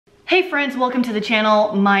Hey friends, welcome to the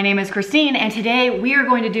channel. My name is Christine, and today we are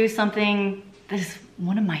going to do something that is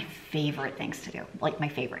one of my favorite things to do, like my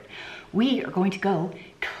favorite. We are going to go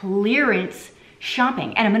clearance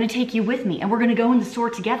shopping, and I'm gonna take you with me, and we're gonna go in the store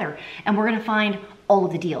together, and we're gonna find all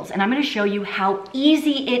of the deals. And I'm gonna show you how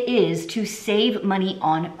easy it is to save money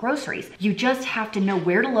on groceries. You just have to know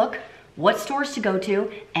where to look, what stores to go to,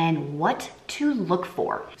 and what to look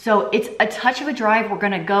for. So it's a touch of a drive. We're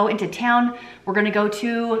gonna go into town. We're gonna go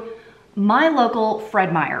to my local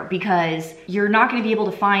Fred Meyer, because you're not gonna be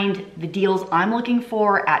able to find the deals I'm looking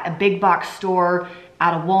for at a big box store,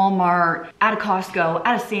 at a Walmart, at a Costco,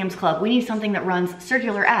 at a Sam's Club. We need something that runs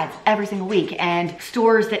circular ads every single week and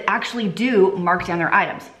stores that actually do mark down their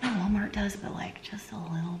items. Walmart does, but like just a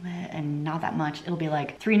little bit and not that much. It'll be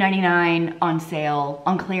like $3.99 on sale,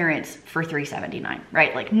 on clearance for $3.79,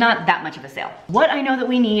 right? Like not that much of a sale. What I know that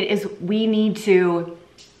we need is we need to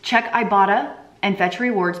check Ibotta and fetch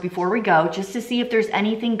rewards before we go, just to see if there's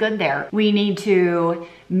anything good there. We need to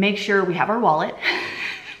make sure we have our wallet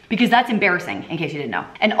because that's embarrassing, in case you didn't know.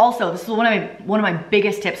 And also, this is one of my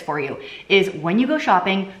biggest tips for you, is when you go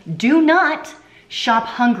shopping, do not shop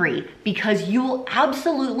hungry, because you will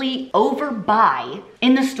absolutely overbuy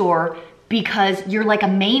in the store because you're like a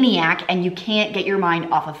maniac and you can't get your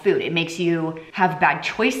mind off of food. It makes you have bad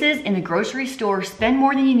choices in the grocery store, spend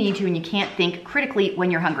more than you need to, and you can't think critically when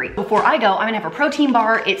you're hungry. Before I go, I'm gonna have a protein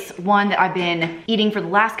bar. It's one that I've been eating for the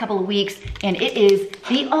last couple of weeks, and it is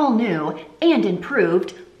the all new and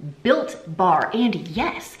improved Built Bar. And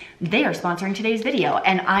yes, they are sponsoring today's video,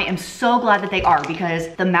 and I am so glad that they are, because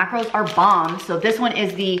the macros are bomb. So this one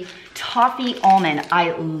is the toffee almond.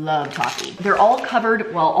 I love toffee. They're all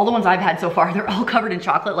covered, well, all the ones I've had so far, they're all covered in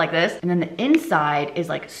chocolate like this. And then the inside is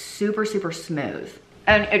like super, super smooth.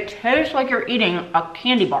 And it tastes like you're eating a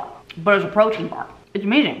candy bar, but it's a protein bar. It's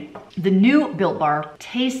amazing. The new Built Bar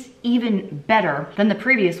tastes even better than the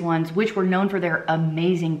previous ones, which were known for their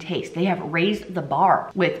amazing taste. They have raised the bar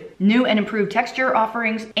with new and improved texture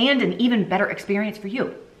offerings and an even better experience for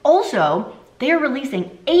you. Also, they are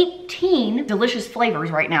releasing 18 delicious flavors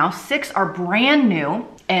right now. 6 are brand new,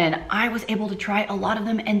 and I was able to try a lot of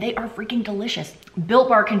them, and they are freaking delicious. Built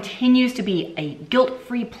Bar continues to be a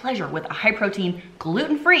guilt-free pleasure with a high-protein,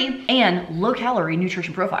 gluten-free, and low-calorie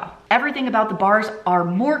nutrition profile. Everything about the bars are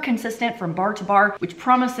more consistent from bar to bar, which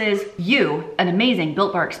promises you an amazing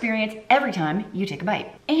Built Bar experience every time you take a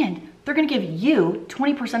bite. And they're gonna give you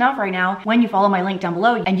 20% off right now when you follow my link down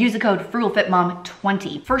below and use the code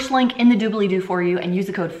FrugalFitMom20. First link in the doobly-doo for you, and use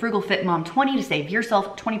the code FrugalFitMom20 to save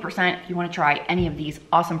yourself 20% if you wanna try any of these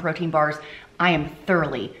awesome protein bars. I am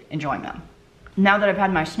thoroughly enjoying them. Now that I've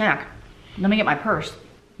had my snack, let me get my purse,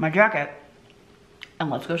 my jacket, and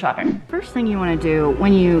let's go shopping. First thing you wanna do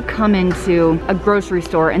when you come into a grocery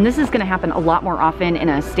store, and this is gonna happen a lot more often in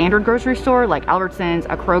a standard grocery store like Albertsons,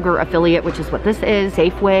 a Kroger affiliate, which is what this is,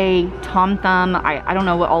 Safeway, Tom Thumb, I don't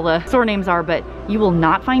know what all the store names are, but you will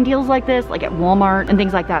not find deals like this, like at Walmart and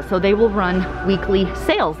things like that. So they will run weekly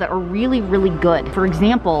sales that are really, really good. For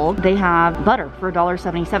example, they have butter for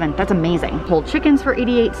 $1.77. That's amazing. Whole chickens for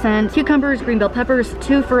 88 cents, cucumbers, green bell peppers,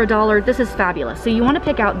 2 for $1. This is fabulous. So you wanna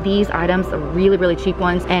pick out these items, the really, really cheap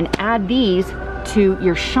ones, and add these to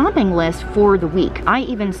your shopping list for the week. I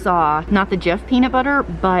even saw, not the Jif peanut butter,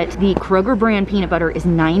 but the Kroger brand peanut butter is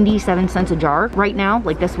 97 cents a jar right now,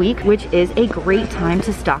 like this week, which is a great time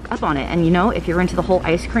to stock up on it. And you know, if you're into the whole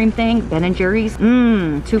ice cream thing, Ben & Jerry's,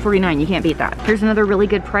 $2.49, you can't beat that. Here's another really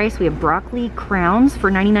good price. We have broccoli crowns for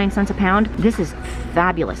 99 cents a pound. This is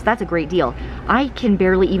fabulous. That's a great deal. I can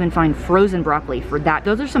barely even find frozen broccoli for that.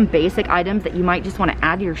 Those are some basic items that you might just want to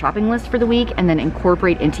add to your shopping list for the week and then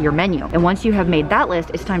incorporate into your menu. And once you have made that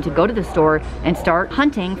list, it's time to go to the store and start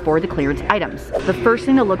hunting for the clearance items. The first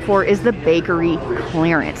thing to look for is the bakery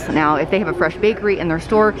clearance. Now, if they have a fresh bakery in their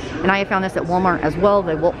store, and I have found this at Walmart as well,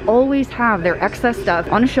 they will always have their excess stuff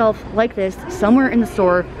on a shelf like this somewhere in the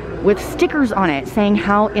store with stickers on it saying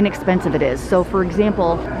how inexpensive it is. So for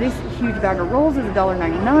example, this huge bag of rolls is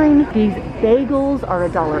 $1.99. These bagels are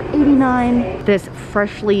 $1.89. This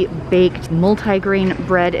freshly baked multi-grain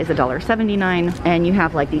bread is $1.79. And you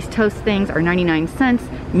have like these toast things are 99 cents.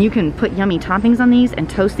 And you can put yummy toppings on these and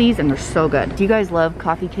toast these, and they're so good. Do you guys love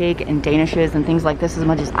coffee cake and danishes and things like this as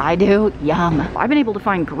much as I do? Yum. I've been able to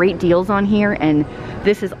find great deals on here, and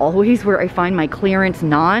this is always where I find my clearance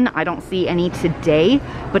naan. I don't see any today,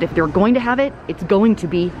 but if they're going to have it, it's going to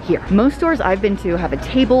be here. Most stores I've been to have a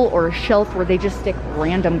table or a shelf where they just stick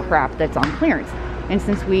random crap that's on clearance. And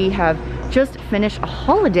since we have just finished a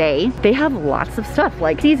holiday, they have lots of stuff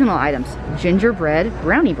like seasonal items, gingerbread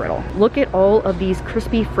brownie brittle. Look at all of these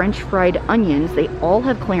crispy French fried onions. They all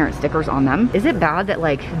have clearance stickers on them. Is it bad that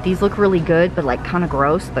like these look really good, but like kind of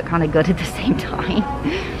gross, but kind of good at the same time?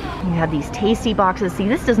 You have these tasty boxes. See,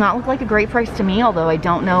 this does not look like a great price to me, although I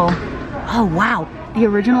don't know. Oh, wow. The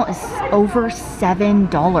original is over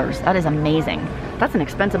 $7. That is amazing. That's an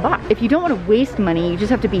expensive box. If you don't want to waste money, you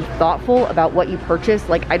just have to be thoughtful about what you purchase.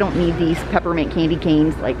 Like, I don't need these peppermint candy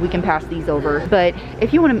canes. Like, we can pass these over. But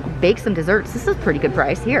if you want to bake some desserts, this is a pretty good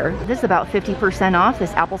price here. This is about 50% off,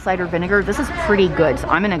 this apple cider vinegar. This is pretty good. So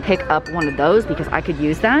I'm gonna pick up one of those because I could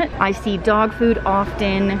use that. I see dog food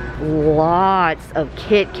often. Lots of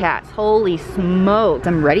Kit Kats. Holy smoke.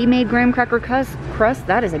 Some ready-made graham cracker crust.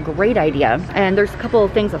 That is a great idea. And there's a couple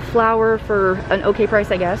of things of flour for an okay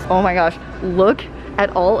price, I guess. Oh my gosh, look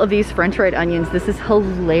at all of these French fried onions. This is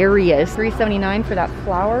hilarious. $3.79 for that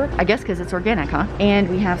flour, I guess because it's organic, huh? And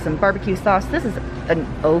we have some barbecue sauce. This is an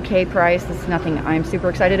okay price. This is nothing I'm super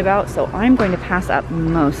excited about, so I'm going to pass up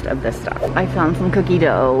most of this stuff. I found some cookie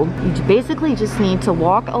dough. You basically just need to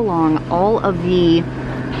walk along all of the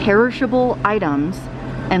perishable items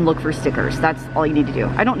and look for stickers. That's all you need to do.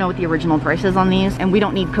 I don't know what the original price is on these, and we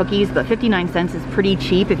don't need cookies, but 59 cents is pretty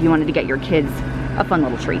cheap if you wanted to get your kids a fun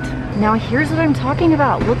little treat. Now here's what I'm talking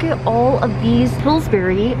about. Look at all of these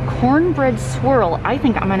Pillsbury cornbread swirl. I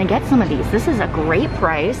think I'm gonna get some of these. This is a great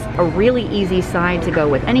price, a really easy side to go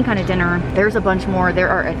with any kind of dinner. There's a bunch more. There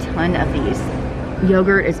are a ton of these.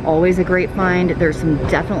 Yogurt is always a great find. There's some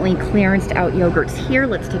definitely clearanced out yogurts here.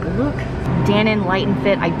 Let's take a look. Dannon Light and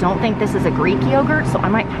Fit. I don't think this is a Greek yogurt, so I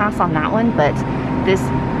might pass on that one, but this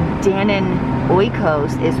Dannon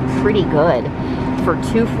Oikos is pretty good. For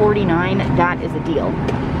 $2.49, that is a deal.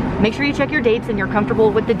 Make sure you check your dates and you're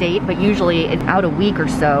comfortable with the date, but usually it's out a week or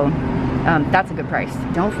so. That's a good price.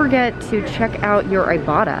 Don't forget to check out your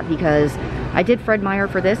Ibotta because I did Fred Meyer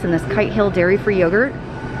for this, and this Kite Hill dairy-free yogurt,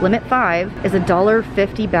 limit 5, is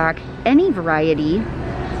 $1.50 back, any variety.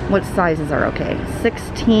 What sizes are okay?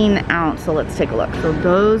 16 ounce, so let's take a look. So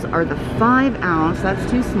those are the 5 ounce,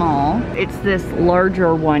 that's too small. It's this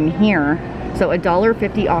larger one here. So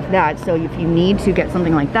 $1.50 off that. So if you need to get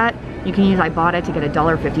something like that, you can use Ibotta to get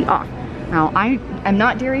 $1.50 off. Now I am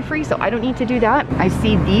not dairy free, so I don't need to do that. I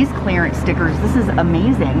see these clearance stickers. This is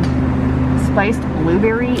amazing. Spiced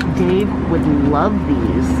blueberry. Dave would love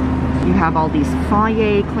these. You have all these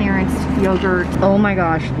Faye clearance yogurt. Oh my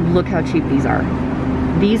gosh, look how cheap these are.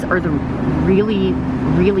 These are the really,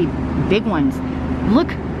 really big ones. Look,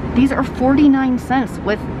 these are 49 cents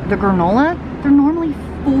with the granola. They're normally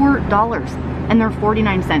 $4 and they're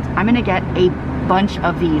 49 cents. I'm gonna get a bunch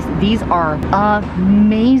of these. These are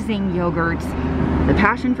amazing yogurts. The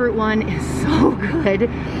passion fruit one is so good.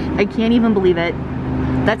 I can't even believe it.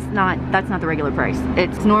 That's not the regular price.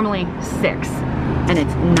 It's normally $6 and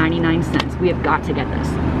it's 99 cents. We have got to get this.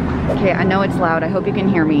 Okay, I know it's loud. I hope you can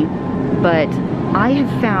hear me, but I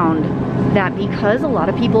have found that because a lot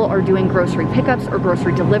of people are doing grocery pickups or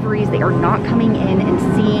grocery deliveries, they are not coming in and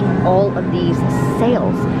seeing all of these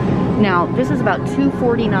sales. Now, this is about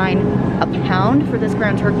 $2.49 a pound for this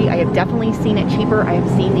ground turkey. I have definitely seen it cheaper. I have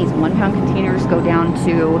seen these 1 pound containers go down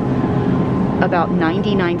to about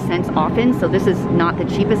 99 cents often. So this is not the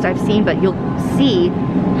cheapest I've seen, but you'll see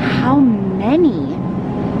how many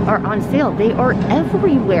are on sale. They are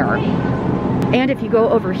everywhere. And if you go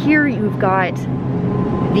over here, you've got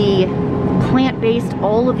the plant-based,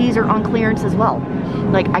 all of these are on clearance as well.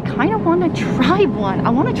 Like, I kind of want to try one. I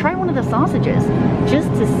want to try one of the sausages just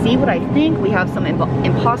to see what I think. We have some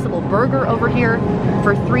Impossible Burger over here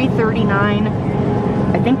for $3.39.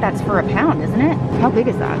 I think that's for a pound, isn't it? How big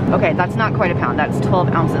is that? Okay, that's not quite a pound. That's 12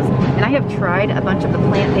 ounces. And I have tried a bunch of the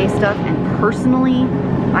plant-based stuff, and personally,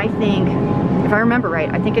 I think, if I remember right,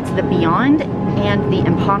 I think it's the Beyond and the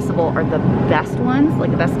Impossible are the best ones,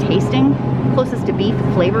 like the best tasting, closest to beef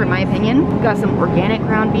flavor in my opinion. We've got some organic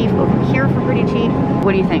ground beef over here for pretty cheap.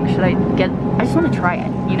 What do you think? Should I get, I just want to try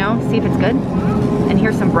it, you know, see if it's good. And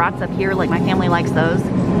here's some brats up here, like my family likes those.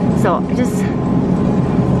 So I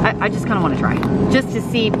just kind of want to try, just to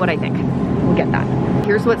see what I think. We'll get that.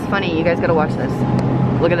 Here's what's funny, you guys gotta watch this.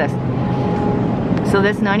 Look at this. So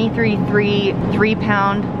this 93.3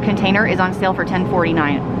 3-pound container is on sale for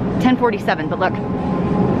 $10.47, but look,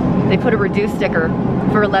 they put a reduced sticker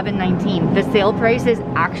for $11.19. The sale price is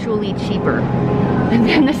actually cheaper. and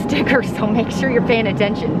then the stickers, so make sure you're paying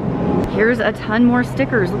attention. Here's a ton more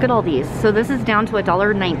stickers. Look at all these. So this is down to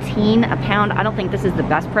 $1.19 a pound. I don't think this is the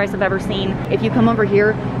best price I've ever seen. If you come over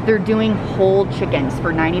here, they're doing whole chickens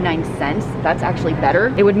for 99 cents. That's actually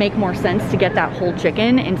better. It would make more sense to get that whole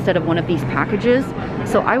chicken instead of one of these packages.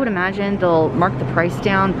 So I would imagine they'll mark the price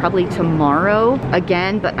down probably tomorrow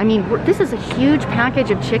again. But I mean, this is a huge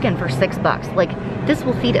package of chicken for $6. Like, this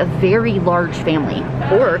will feed a very large family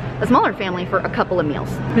or a smaller family for a couple of meals.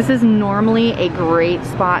 This is normally a great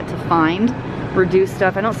spot to find reduced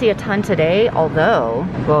stuff. I don't see a ton today, although,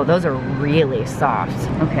 whoa, those are really soft.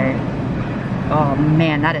 Okay. Oh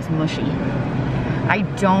man, that is mushy. I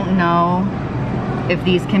don't know if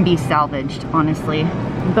these can be salvaged, honestly.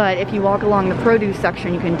 But if you walk along the produce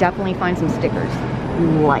section, you can definitely find some stickers.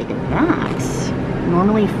 Like that.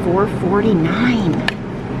 Normally $4.49.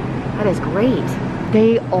 That is great.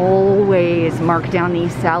 They always mark down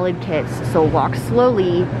these salad kits, so walk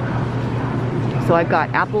slowly. So I've got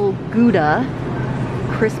apple Gouda,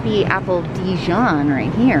 crispy apple Dijon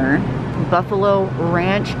right here. Buffalo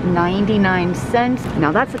Ranch, 99 cents.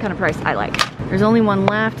 Now that's the kind of price I like. There's only one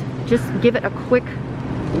left. Just give it a quick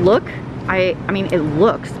look. I mean, it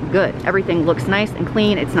looks good. Everything looks nice and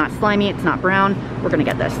clean. It's not slimy, it's not brown. We're gonna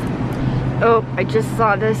get this. Oh, I just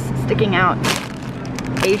saw this sticking out.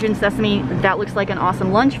 Asian sesame, that looks like an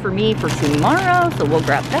awesome lunch for me for tomorrow, so we'll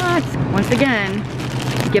grab that. Once again,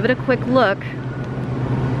 give it a quick look.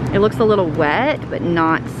 It looks a little wet, but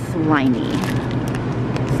not slimy.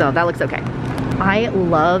 So that looks okay. I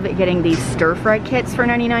love getting these stir-fry kits for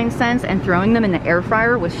 99 cents and throwing them in the air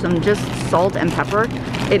fryer with some just salt and pepper.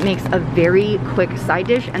 It makes a very quick side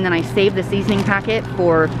dish, and then I save the seasoning packet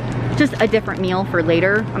for just a different meal for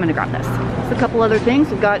later. I'm gonna grab this. Just a couple other things.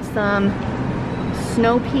 We've got some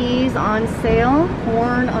snow peas on sale,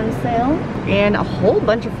 corn on sale, and a whole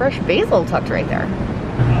bunch of fresh basil tucked right there.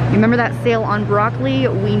 Remember that sale on broccoli?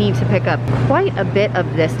 We need to pick up quite a bit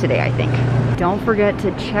of this today, I think. Don't forget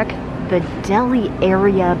to check the deli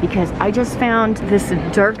area because I just found this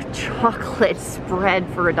dark chocolate spread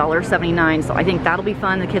for $1.79, so I think that'll be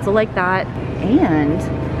fun. The kids will like that. And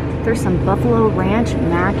there's some Buffalo Ranch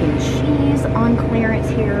mac and cheese on clearance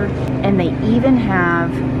here, and they even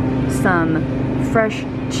have some fresh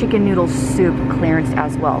chicken noodle soup clearance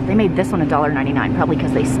as well. They made this one $1.99, probably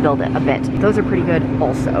because they spilled it a bit. Those are pretty good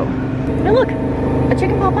also. Now look, a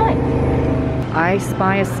chicken pot pie. I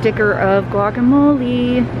spy a sticker of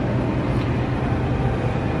guacamole.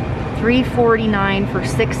 $3.49 for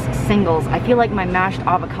 6 singles. I feel like my mashed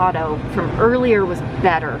avocado from earlier was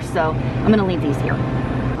better, so I'm gonna leave these here.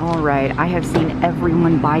 All right, I have seen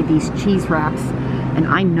everyone buy these cheese wraps, and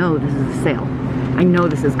I know this is a sale. I know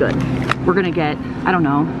this is good. We're gonna get, I don't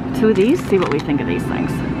know, 2 of these, see what we think of these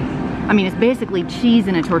things. I mean, it's basically cheese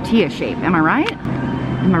in a tortilla shape. Am I right?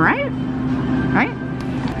 Am I right? Right?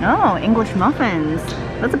 Oh, English muffins.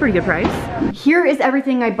 That's a pretty good price. Here is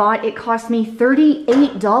everything I bought. It cost me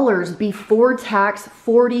 $38 before tax,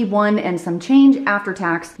 $41 and some change after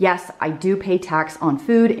tax. Yes, I do pay tax on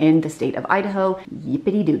food in the state of Idaho.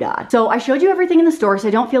 Yippity-doo-dah. So I showed you everything in the store, so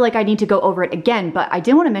I don't feel like I need to go over it again, but I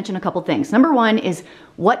did want to mention a couple things. Number one is,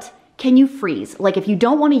 what can you freeze? Like, if you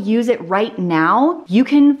don't want to use it right now, you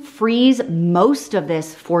can freeze most of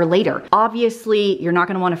this for later. Obviously, you're not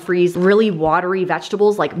going to want to freeze really watery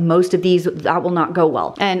vegetables, like most of these, that will not go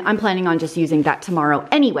well. And I'm planning on just using that tomorrow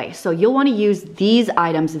anyway. So you'll want to use these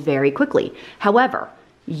items very quickly. However,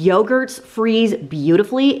 yogurts freeze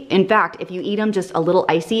beautifully. In fact, if you eat them just a little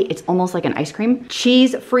icy, it's almost like an ice cream.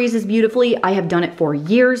 Cheese freezes beautifully. I have done it for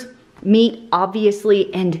years. Meat,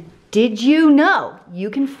 obviously, and did you know you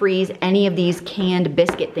can freeze any of these canned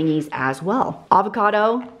biscuit thingies as well?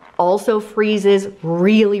 Avocado also freezes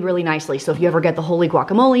really, really nicely. So if you ever get the holy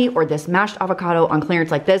guacamole or this mashed avocado on clearance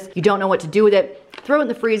like this, you don't know what to do with it, throw it in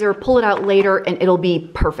the freezer, pull it out later, and it'll be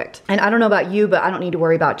perfect. And I don't know about you, but I don't need to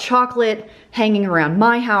worry about chocolate hanging around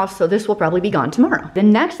my house, so this will probably be gone tomorrow. The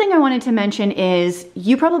next thing I wanted to mention is,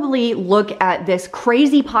 you probably look at this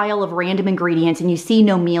crazy pile of random ingredients and you see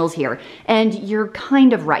no meals here, and you're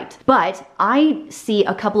kind of right. But I see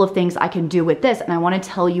a couple of things I can do with this, and I want to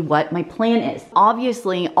tell you what my plan is.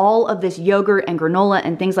 Obviously, all of this yogurt and granola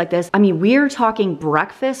and things like this, I mean, we're talking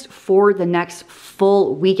breakfast for the next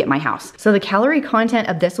full week at my house. So the calorie content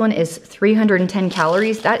of this one is 310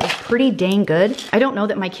 calories. That is pretty dang good. I don't know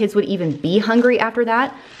that my kids would even be hungry after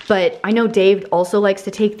that, but I know Dave also likes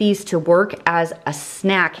to take these to work as a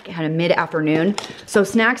snack kind of mid-afternoon. So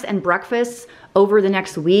snacks and breakfasts over the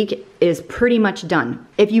next week is pretty much done.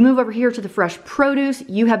 If you move over here to the fresh produce,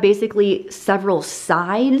 you have basically several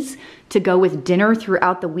sides to go with dinner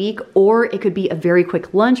throughout the week, or it could be a very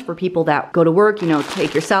quick lunch for people that go to work, you know,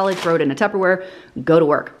 take your salad, throw it in a Tupperware, go to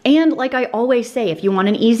work. And like I always say, if you want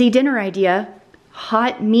an easy dinner idea,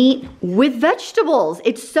 hot meat with vegetables.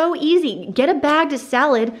 It's so easy. Get a bagged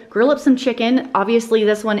salad, grill up some chicken. Obviously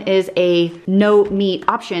this one is a no meat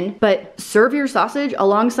option, but serve your sausage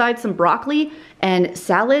alongside some broccoli and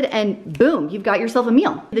salad, and boom, you've got yourself a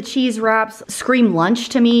meal. The cheese wraps scream lunch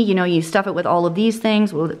to me. You know, you stuff it with all of these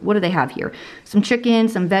things. What do they have here? Some chicken,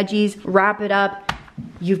 some veggies, wrap it up.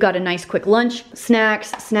 You've got a nice quick lunch,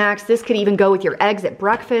 snacks. This could even go with your eggs at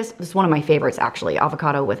breakfast. This is one of my favorites actually,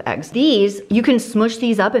 avocado with eggs. These, you can smush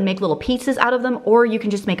these up and make little pizzas out of them, or you can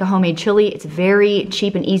just make a homemade chili. It's very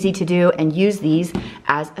cheap and easy to do, and use these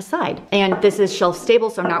as a side. And this is shelf stable,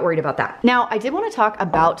 so I'm not worried about that. Now, I did want to talk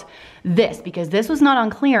about this because this was not on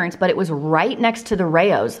clearance, but it was right next to the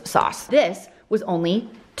Rayo's sauce. This was only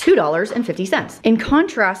 $2.50. In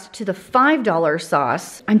contrast to the $5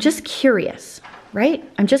 sauce, I'm just curious. Right?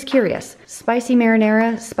 I'm just curious. Spicy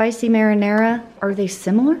marinara, are they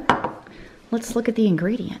similar? Let's look at the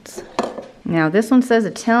ingredients. Now this one says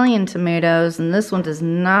Italian tomatoes and this one does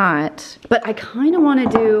not, but I kind of want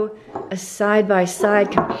to do a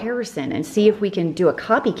side-by-side comparison and see if we can do a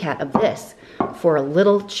copycat of this for a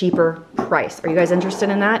little cheaper price. Are you guys interested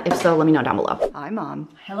in that? If so, let me know down below. Hi, Mom.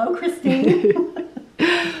 Hello, Christine.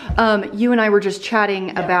 You and I were just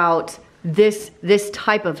chatting about this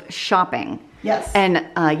type of shopping. Yes. And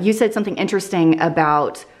you said something interesting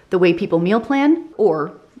about the way people meal plan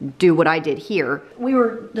or do what I did here. We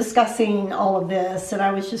were discussing all of this, and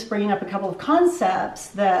I was just bringing up a couple of concepts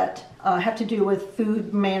that have to do with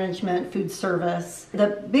food management, food service.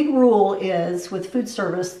 The big rule is with food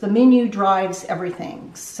service, the menu drives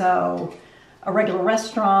everything. So a regular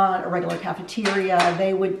restaurant, a regular cafeteria,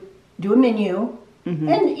 they would do a menu. Mm-hmm.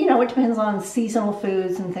 And, you know, it depends on seasonal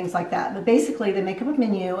foods and things like that. But basically, they make up a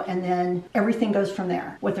menu and then everything goes from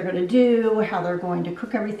there. What they're going to do, how they're going to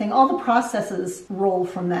cook everything, all the processes roll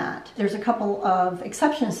from that. There's a couple of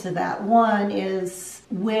exceptions to that. One is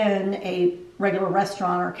when a regular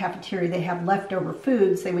restaurant or cafeteria, they have leftover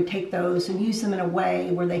foods, they would take those and use them in a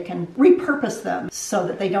way where they can repurpose them so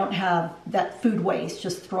that they don't have that food waste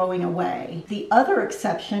just throwing away. The other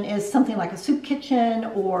exception is something like a soup kitchen,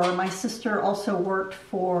 or my sister also worked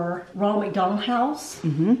for Ronald McDonald House.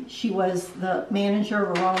 Mm-hmm. She was the manager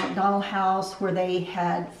of a Ronald McDonald House where they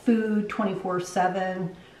had food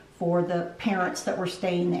 24/7 for the parents that were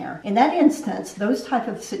staying there. In that instance, those type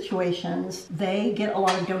of situations, they get a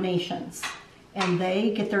lot of donations. And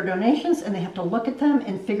they get their donations and they have to look at them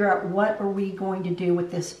and figure out what are we going to do with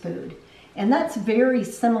this food. And that's very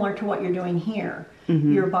similar to what you're doing here.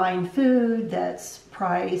 Mm-hmm. You're buying food that's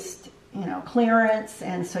priced, you know, clearance,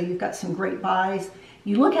 and so you've got some great buys.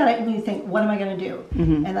 You look at it and you think, what am I going to do?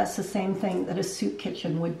 Mm-hmm. And that's the same thing that a soup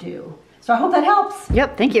kitchen would do. So I hope that helps.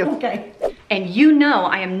 Yep, thank you. Okay. And you know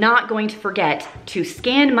I am not going to forget to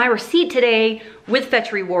scan my receipt today with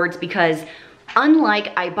Fetch Rewards, because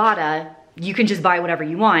unlike Ibotta, you can just buy whatever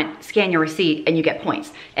you want, scan your receipt, and you get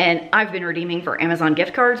points. And I've been redeeming for Amazon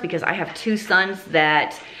gift cards because I have 2 sons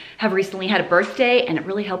that have recently had a birthday, and it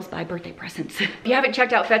really helps buy birthday presents. If you haven't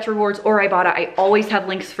checked out Fetch Rewards or Ibotta, I always have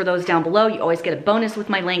links for those down below. You always get a bonus with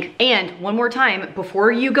my link. And one more time,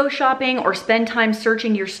 before you go shopping or spend time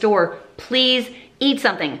searching your store, please eat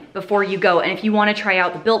something before you go. And if you want to try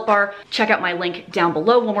out the Built Bar, check out my link down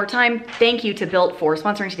below. One more time, thank you to Built for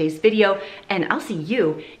sponsoring today's video, and I'll see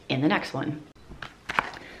you in the next one.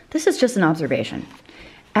 This is just an observation.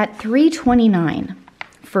 At $3.29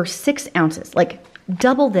 for 6 ounces, like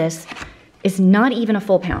double this, is not even a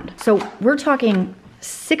full pound. So we're talking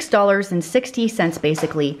 $6.60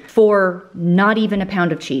 basically for not even a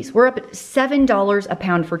pound of cheese. We're up at $7 a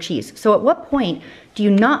pound for cheese. So at what point do you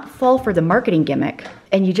not fall for the marketing gimmick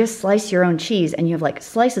and you just slice your own cheese and you have like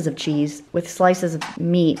slices of cheese with slices of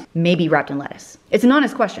meat, maybe wrapped in lettuce? It's an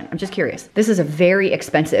honest question. I'm just curious. This is a very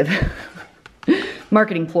expensive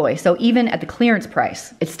marketing ploy. So even at the clearance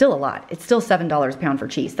price, it's still a lot. It's still $7 a pound for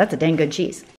cheese. That's a dang good cheese.